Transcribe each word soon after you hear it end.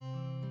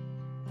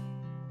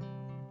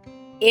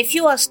If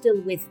you are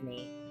still with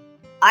me,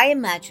 I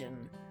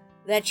imagine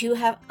that you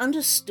have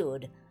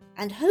understood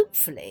and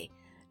hopefully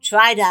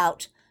tried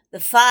out the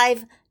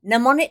 5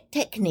 mnemonic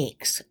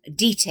techniques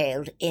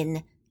detailed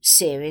in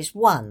Series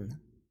 1.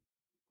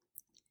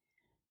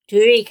 To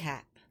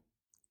recap,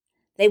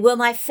 they were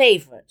my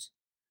favourite,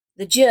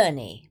 the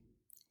journey,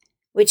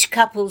 which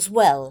couples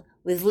well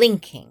with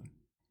linking,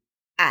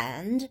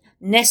 and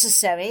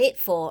necessary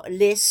for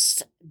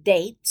lists,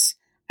 dates,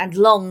 and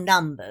long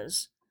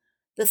numbers,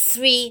 the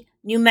 3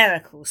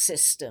 numerical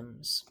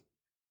systems.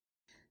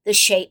 The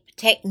shape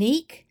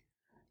technique,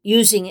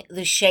 using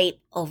the shape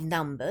of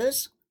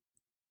numbers,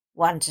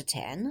 1 to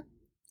 10.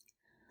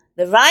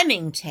 The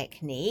rhyming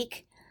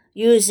technique,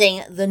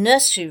 using the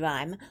nursery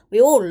rhyme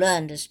we all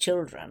learned as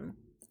children,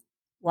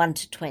 1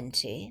 to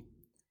 20.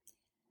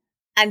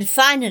 And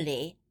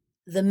finally,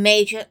 the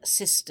major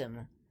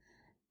system,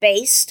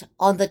 based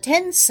on the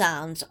 10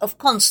 sounds of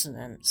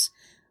consonants,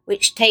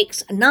 which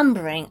takes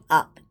numbering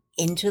up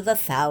into the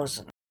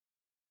thousands.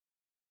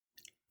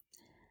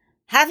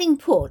 Having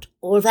put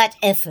all that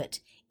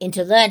effort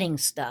into learning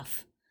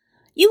stuff,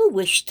 you will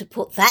wish to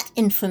put that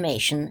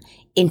information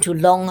into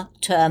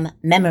long-term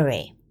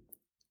memory.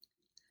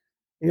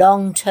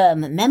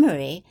 Long-term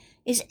memory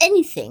is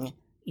anything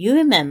you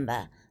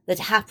remember that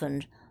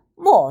happened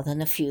more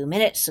than a few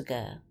minutes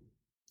ago.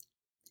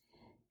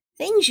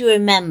 Things you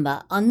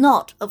remember are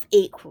not of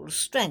equal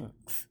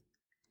strength.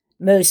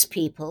 Most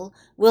people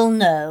will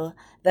know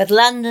that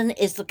London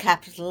is the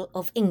capital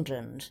of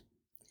England,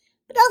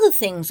 but other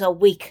things are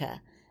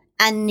weaker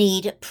and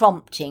need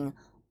prompting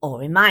or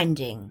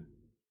reminding.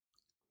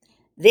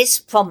 This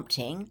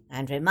prompting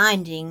and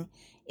reminding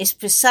is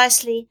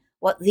precisely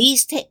what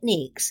these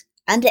techniques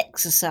and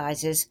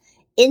exercises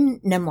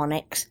in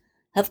mnemonics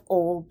have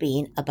all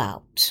been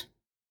about.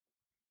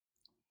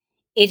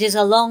 It is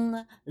a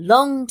long,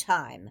 long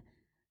time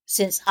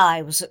since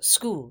I was at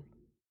school,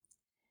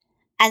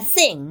 and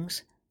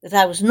things that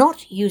I was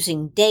not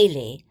using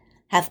daily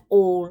have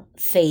all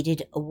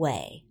faded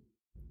away.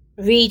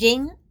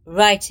 Reading,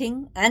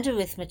 writing, and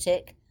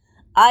arithmetic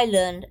I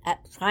learned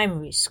at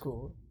primary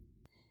school,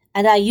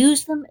 and I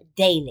use them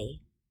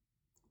daily.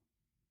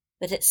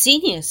 But at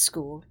senior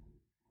school,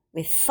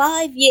 with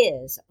 5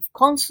 years of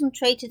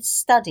concentrated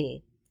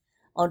study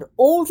on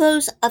all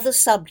those other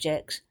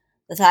subjects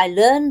that I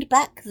learned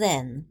back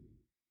then,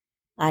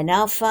 I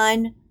now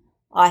find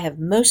I have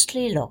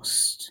mostly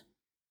lost.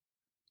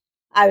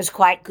 I was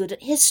quite good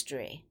at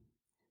history,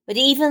 but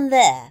even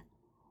there,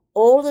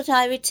 all that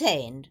I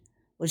retained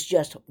was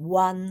just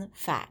one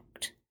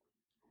fact,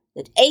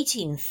 that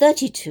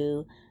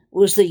 1832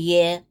 was the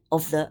year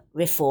of the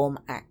Reform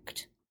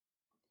Act.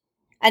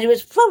 And it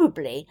was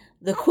probably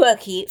the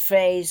quirky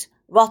phrase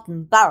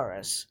rotten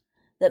boroughs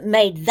that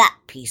made that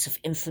piece of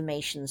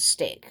information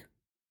stick.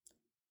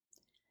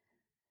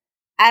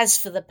 As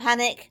for the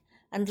panic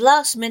and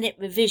last-minute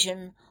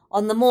revision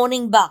on the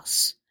morning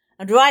bus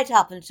and right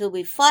up until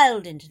we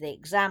filed into the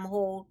exam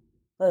hall,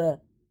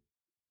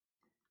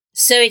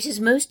 So it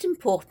is most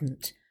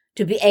important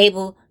to be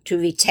able to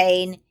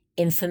retain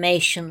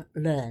information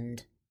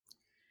learned.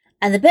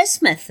 And the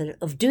best method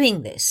of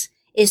doing this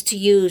is to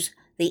use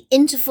the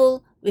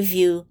interval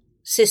review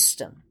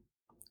system,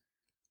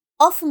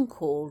 often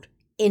called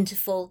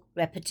interval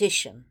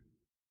repetition.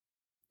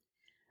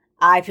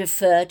 I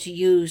prefer to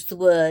use the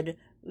word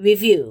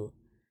review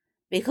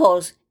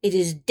because it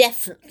is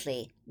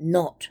definitely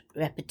not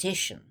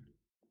repetition.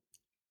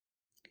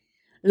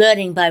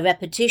 Learning by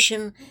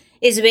repetition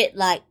is a bit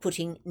like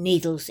putting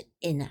needles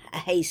in a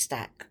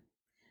haystack.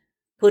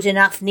 Put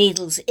enough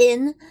needles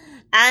in,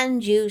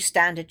 and you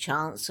stand a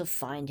chance of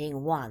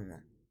finding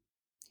one.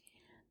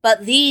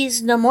 But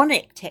these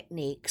mnemonic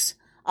techniques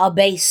are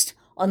based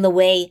on the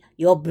way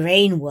your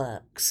brain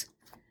works,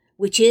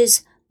 which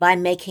is by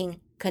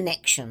making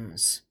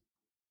connections.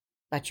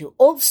 But you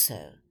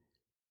also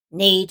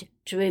need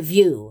to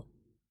review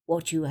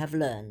what you have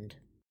learned,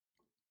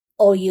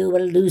 or you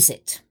will lose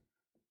it.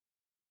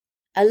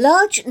 A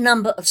large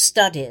number of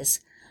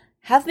studies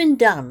have been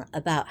done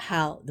about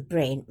how the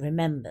brain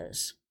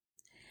remembers,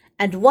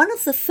 and one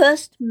of the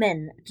first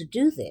men to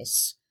do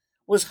this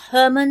was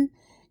Hermann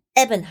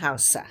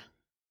Ebbinghaus,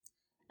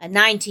 a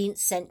 19th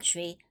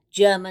century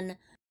German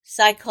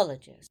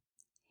psychologist.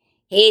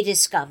 He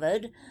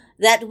discovered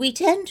that we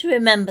tend to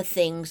remember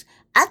things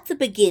at the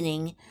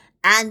beginning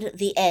and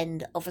the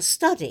end of a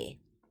study,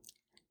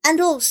 and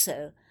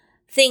also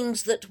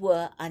things that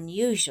were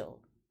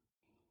unusual.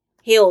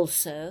 He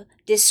also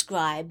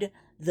described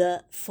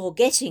the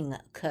forgetting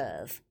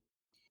curve,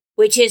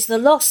 which is the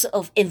loss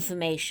of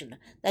information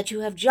that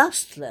you have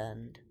just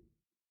learned.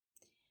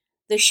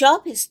 The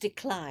sharpest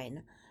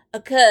decline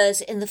occurs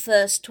in the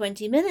first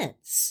 20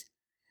 minutes,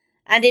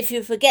 and if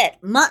you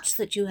forget much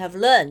that you have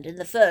learned in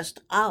the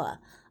first hour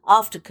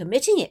after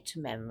committing it to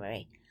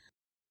memory,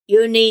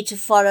 you need to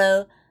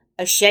follow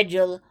a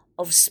schedule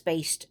of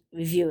spaced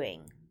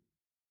reviewing.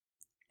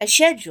 A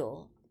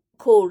schedule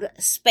called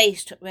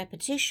Spaced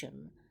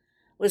Repetition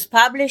was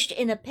published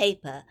in a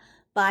paper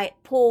by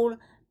Paul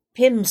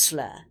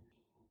Pimsleur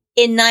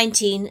in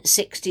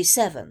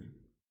 1967.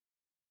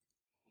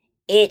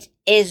 It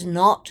is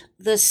not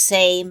the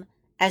same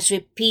as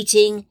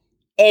repeating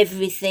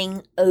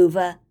everything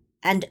over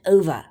and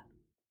over.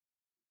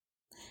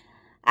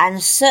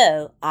 And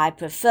so I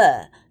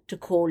prefer to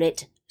call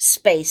it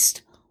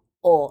spaced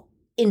or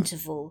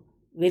interval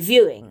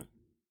reviewing,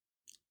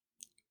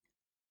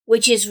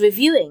 which is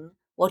reviewing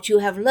what you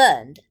have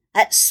learned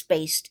at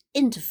spaced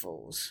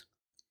intervals,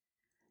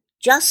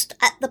 just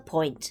at the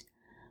point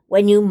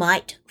when you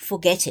might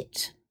forget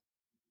it.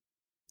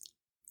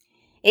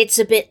 It's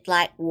a bit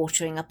like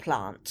watering a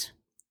plant.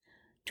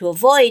 To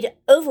avoid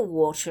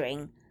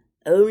overwatering,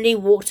 only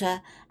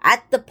water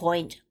at the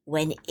point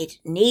when it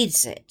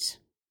needs it.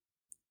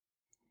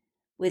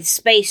 With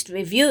spaced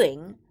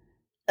reviewing,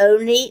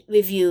 only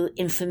review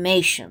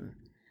information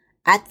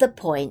at the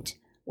point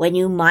when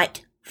you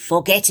might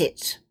forget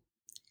it.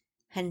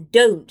 And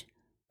don't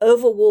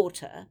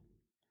overwater,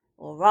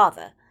 or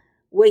rather,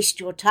 waste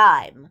your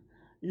time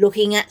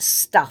looking at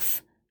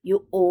stuff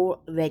you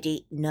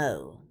already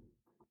know.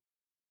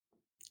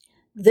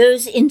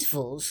 Those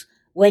intervals,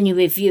 when you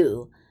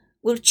review,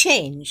 will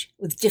change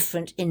with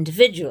different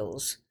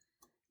individuals,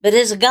 but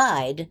as a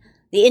guide,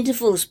 the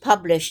intervals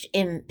published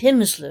in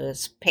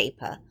Pimsler's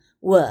paper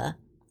were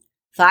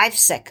 5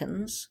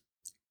 seconds,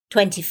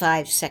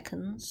 25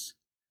 seconds,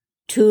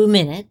 2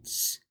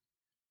 minutes,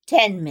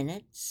 10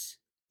 minutes,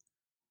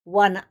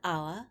 1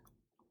 hour,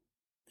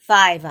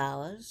 5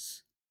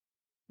 hours,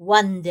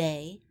 1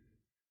 day,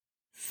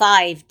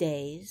 5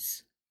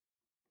 days,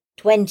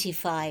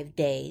 25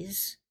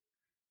 days,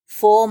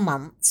 4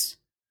 months,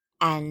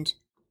 and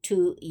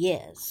 2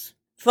 years.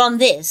 From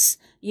this,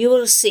 you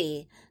will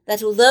see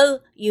that although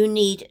you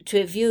need to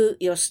review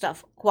your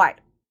stuff quite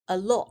a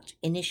lot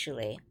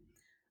initially,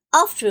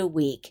 after a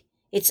week,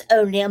 it's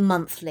only a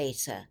month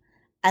later,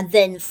 and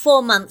then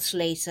 4 months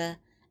later,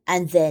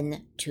 and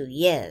then 2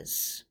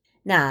 years.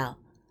 Now,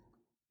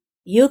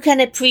 you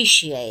can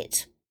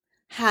appreciate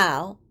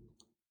how,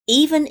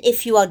 even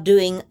if you are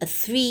doing a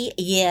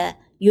 3-year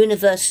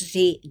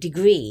university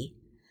degree,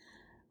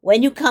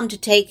 when you come to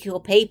take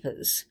your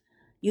papers,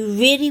 you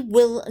really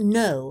will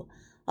know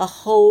a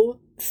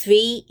whole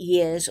 3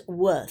 years'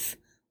 worth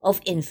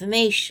of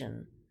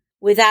information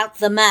without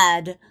the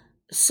mad,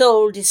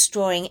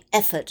 soul-destroying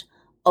effort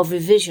of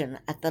revision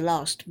at the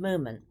last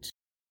moment.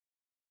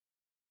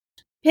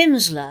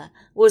 Pimsler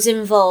was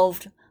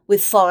involved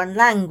with foreign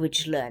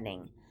language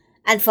learning,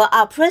 and for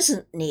our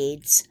present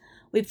needs,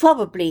 we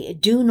probably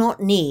do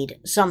not need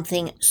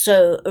something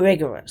so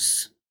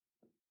rigorous.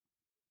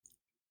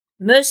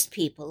 Most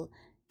people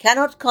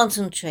cannot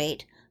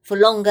concentrate for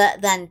longer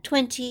than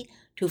 20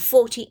 to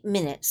 40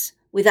 minutes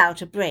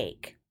without a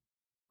break.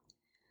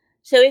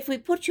 So if we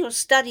put your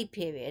study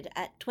period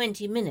at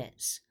 20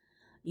 minutes,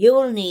 you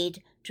will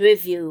need to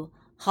review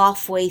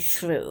halfway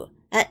through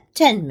at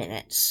 10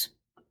 minutes.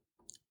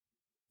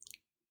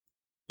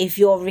 If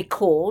your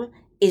recall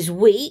is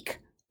weak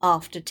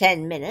after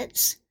 10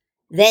 minutes,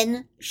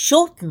 then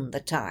shorten the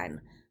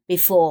time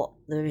before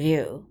the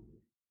review.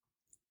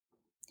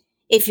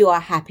 If you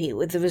are happy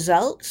with the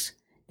results,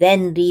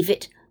 then leave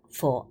it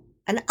for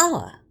an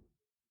hour.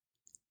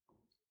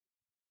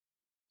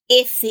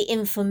 If the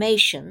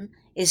information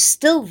is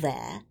still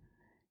there,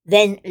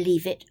 then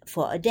leave it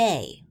for a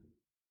day.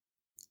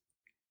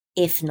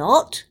 If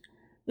not,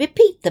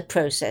 repeat the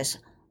process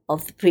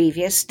of the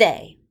previous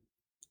day.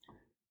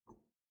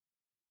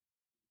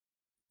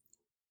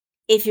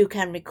 If you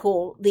can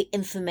recall the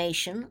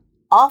information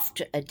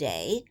after a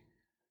day,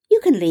 you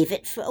can leave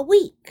it for a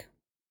week.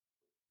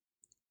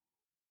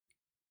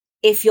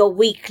 If your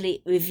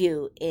weekly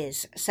review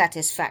is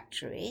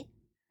satisfactory,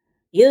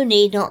 you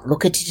need not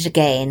look at it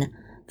again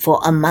for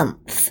a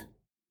month,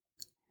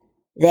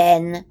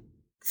 then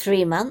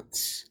 3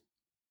 months,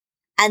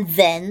 and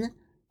then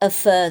a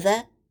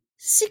further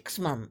 6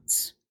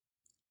 months,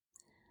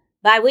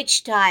 by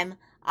which time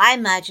I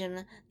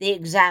imagine the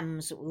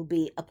exams will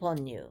be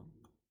upon you.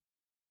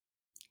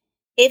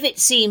 If it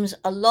seems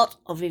a lot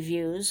of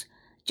reviews,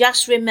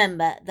 just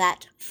remember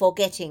that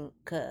forgetting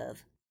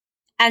curve,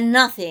 and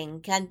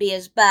nothing can be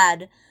as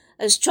bad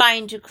as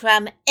trying to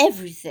cram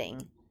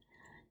everything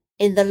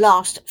in the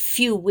last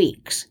few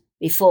weeks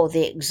before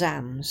the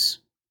exams.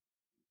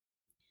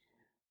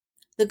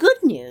 The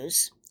good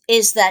news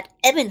is that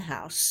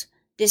Ebbinghaus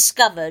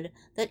discovered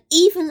that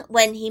even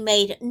when he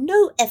made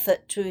no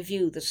effort to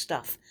review the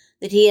stuff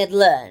that he had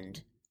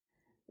learned,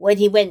 when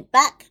he went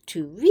back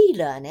to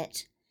relearn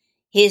it,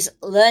 his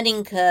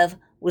learning curve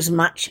was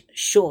much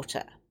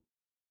shorter.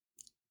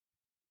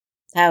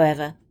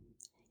 However,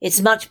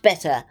 it's much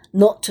better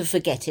not to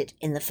forget it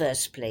in the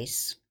first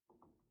place.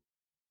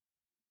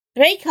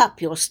 Break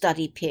up your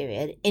study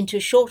period into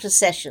shorter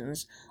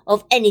sessions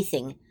of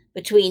anything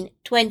between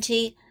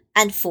 20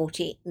 and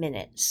 40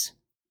 minutes.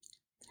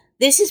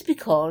 This is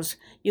because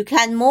you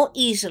can more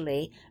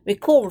easily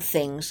recall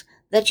things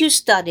that you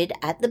studied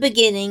at the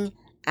beginning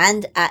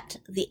and at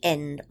the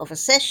end of a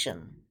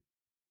session.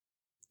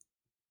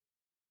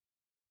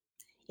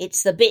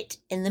 It's the bit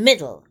in the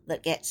middle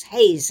that gets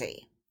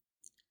hazy.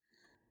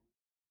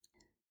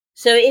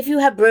 So if you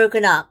have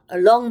broken up a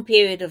long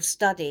period of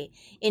study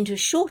into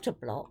shorter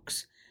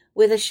blocks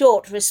with a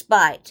short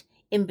respite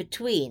in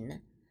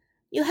between,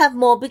 you have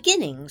more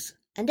beginnings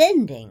and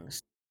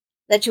endings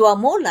that you are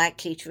more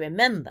likely to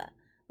remember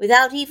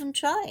without even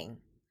trying,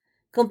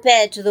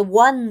 compared to the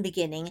one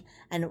beginning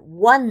and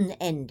one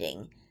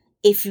ending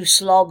if you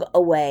slog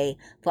away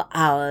for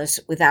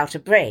hours without a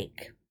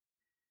break.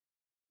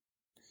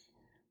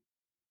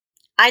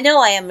 I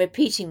know I am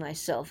repeating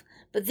myself,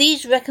 but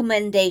these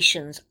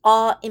recommendations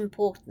are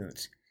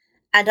important,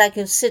 and I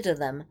consider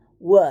them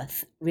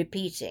worth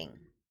repeating.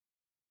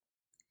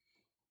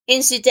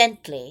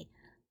 Incidentally,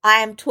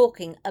 I am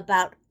talking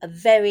about a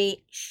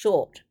very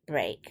short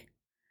break,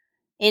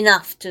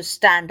 enough to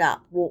stand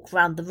up, walk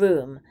round the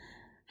room,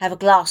 have a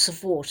glass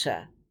of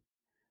water,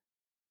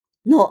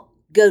 not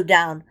go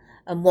down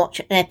and watch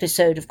an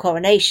episode of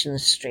Coronation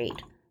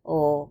Street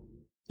or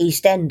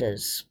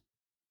EastEnders.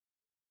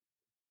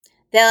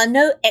 There are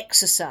no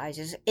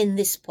exercises in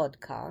this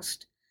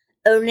podcast,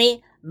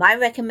 only my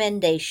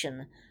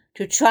recommendation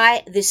to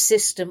try this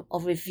system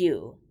of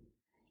review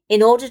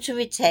in order to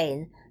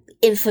retain the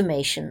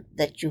information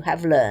that you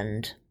have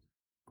learned.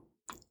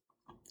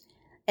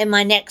 In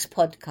my next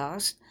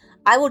podcast,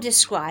 I will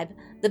describe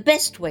the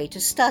best way to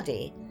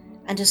study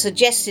and a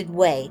suggested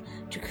way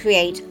to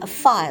create a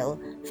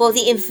file for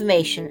the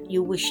information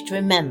you wish to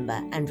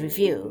remember and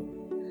review,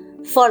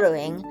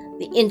 following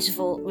the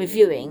interval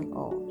reviewing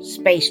or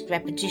spaced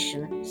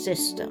repetition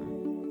system.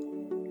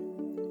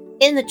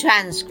 In the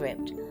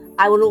transcript,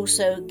 I will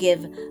also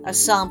give a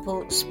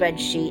sample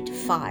spreadsheet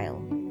file.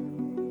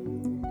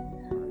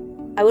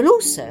 I will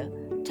also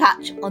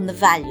touch on the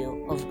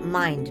value of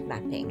mind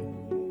mapping.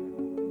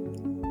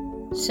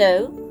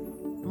 So,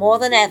 more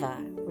than ever,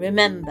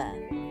 remember,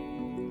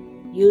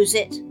 use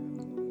it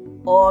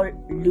or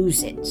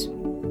lose it.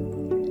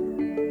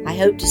 I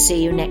hope to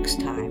see you next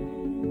time.